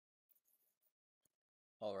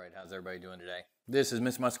All right, how's everybody doing today? This is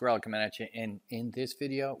Miss Muscarella coming at you, and in this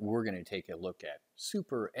video, we're going to take a look at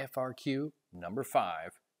Super FRQ number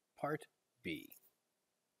 5, Part B.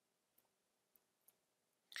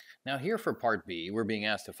 Now here for Part B, we're being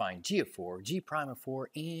asked to find G of 4, G prime of 4,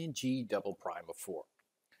 and G double prime of 4.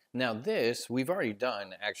 Now this, we've already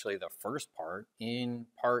done actually the first part in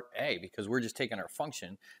Part A because we're just taking our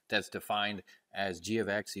function that's defined as g of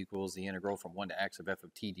x equals the integral from 1 to x of f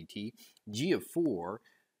of t dt. G of 4,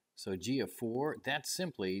 so g of 4, that's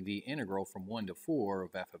simply the integral from 1 to 4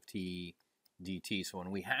 of f of t dt. So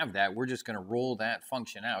when we have that, we're just going to roll that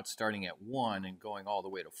function out starting at 1 and going all the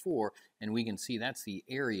way to 4, and we can see that's the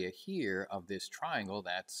area here of this triangle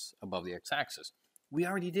that's above the x-axis. We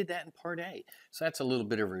already did that in Part A, so that's a little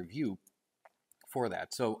bit of a review for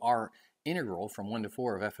that. So our integral from 1 to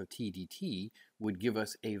 4 of f of t dt would give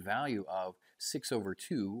us a value of 6 over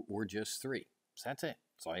 2, or just 3. So that's it.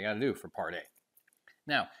 That's all you got to do for Part A.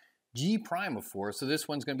 Now, g prime of 4, so this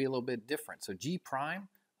one's going to be a little bit different. So g prime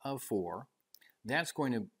of 4, that's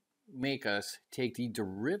going to make us take the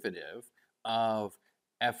derivative of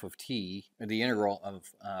f of t, or the integral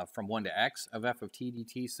of from 1 to x of f of t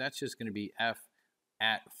dt. So that's just going to be f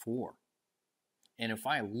at 4. And if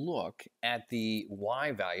I look at the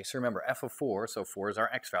y value, so remember f of 4, so 4 is our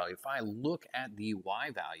x value. If I look at the y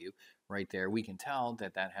value right there, we can tell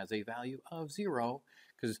that that has a value of 0,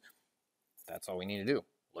 because that's all we need to do.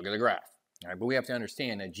 Look at the graph. All right, but we have to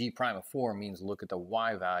understand that g prime of 4 means look at the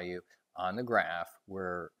y value on the graph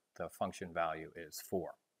where the function value is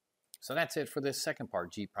 4. So that's it for this second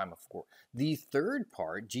part, g prime of 4. The third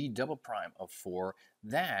part, g double prime of 4,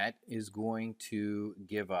 that is going to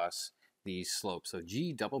give us the slope. So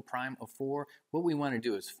g double prime of 4, what we want to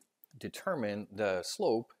do is determine the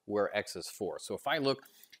slope where x is 4. So if I look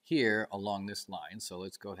here along this line, so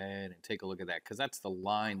let's go ahead and take a look at that, because that's the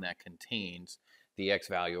line that contains the x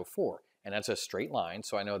value of 4. And that's a straight line,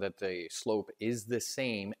 so I know that the slope is the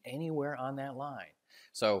same anywhere on that line.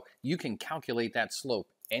 So you can calculate that slope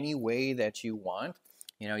any way that you want.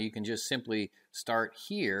 You know, you can just simply start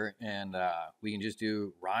here, and we can just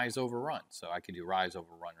do rise over run. So I could do rise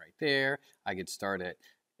over run right there. I could start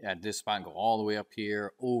at this spot and go all the way up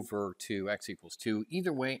here over to x equals 2.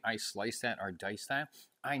 Either way I slice that or dice that,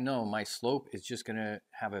 I know my slope is just going to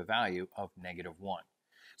have a value of -1.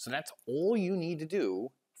 So that's all you need to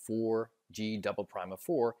do for g double prime of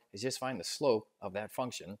 4 is just find the slope of that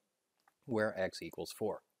function where x equals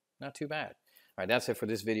 4. Not too bad. All right, that's it for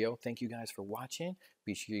this video. Thank you guys for watching.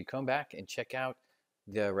 Be sure you come back and check out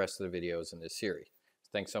the rest of the videos in this series.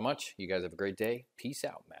 Thanks so much. You guys have a great day. Peace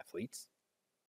out, mathletes.